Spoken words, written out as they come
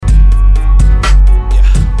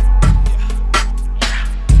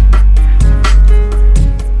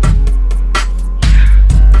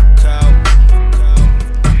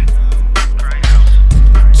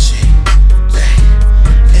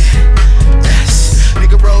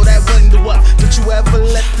ever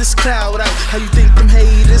let this cloud out. How you think them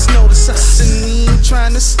haters notice us and we ain't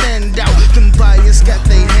trying to stand out? Them buyers got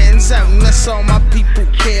their hands out, and that's all my people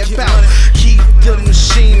care about. Keep the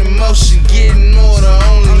machine in motion, getting order,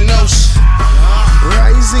 only notion.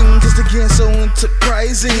 Rising, cause the game's so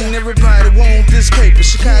enterprising. Everybody want this paper.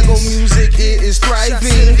 Chicago music, it is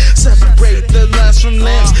thriving. Separate the lines from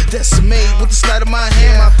limbs, decimate with the sleight of my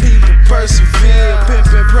hand. My people persevere,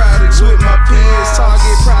 pimping products with my peers.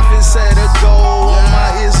 Target profit, set a goal. On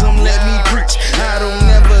my ism, let me preach. I don't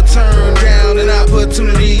never turn down an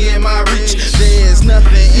opportunity in my reach. There's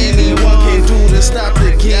nothing anyone can do to stop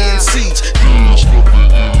the KODC.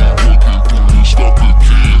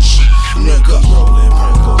 Nigga rolling,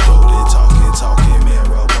 Pringle loaded, talking, man,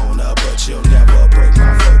 rub on up, but you'll never break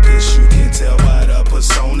my focus. You can tell by the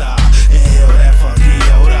persona. Inhale that funky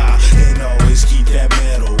odor, and always keep that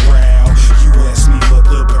metal round. You ask me what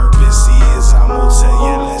the purpose is, I'ma tell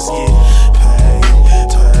you, let's get paid.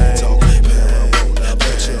 Talking, man,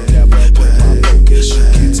 but you'll never break my focus. You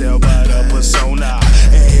can tell by the persona.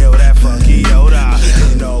 Inhale that funky odor,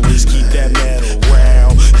 and always keep that metal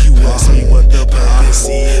round. You ask me what the purpose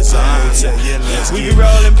is, we be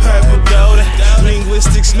rolling purple golden,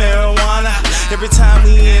 linguistics marijuana. Every time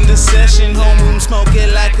we in the session, homeroom smoke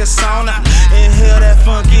it like a sauna. Inhale that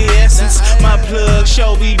funky essence, my plug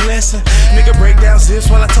show be blessing. Nigga break down zips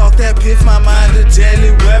while I talk that piff, my mind a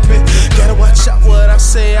deadly weapon. Gotta watch out what I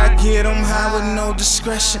say, I get them high with no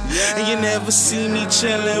discretion. And you never see me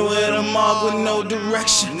chillin' with a mob with no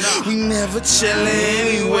direction. We never chillin'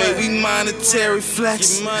 anyway, we monetary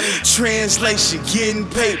flexing. Translation, getting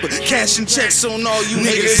paper, cashing checks on all you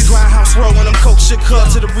niggas. Grindhouse rolling them coke shit cup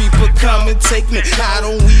to the reaper, come and take me. I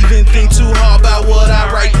don't even think too hard about what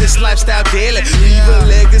I write, this lifestyle daily. Leave a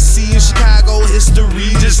legacy in Chicago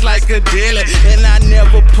history just like a daily. And I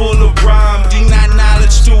never pull a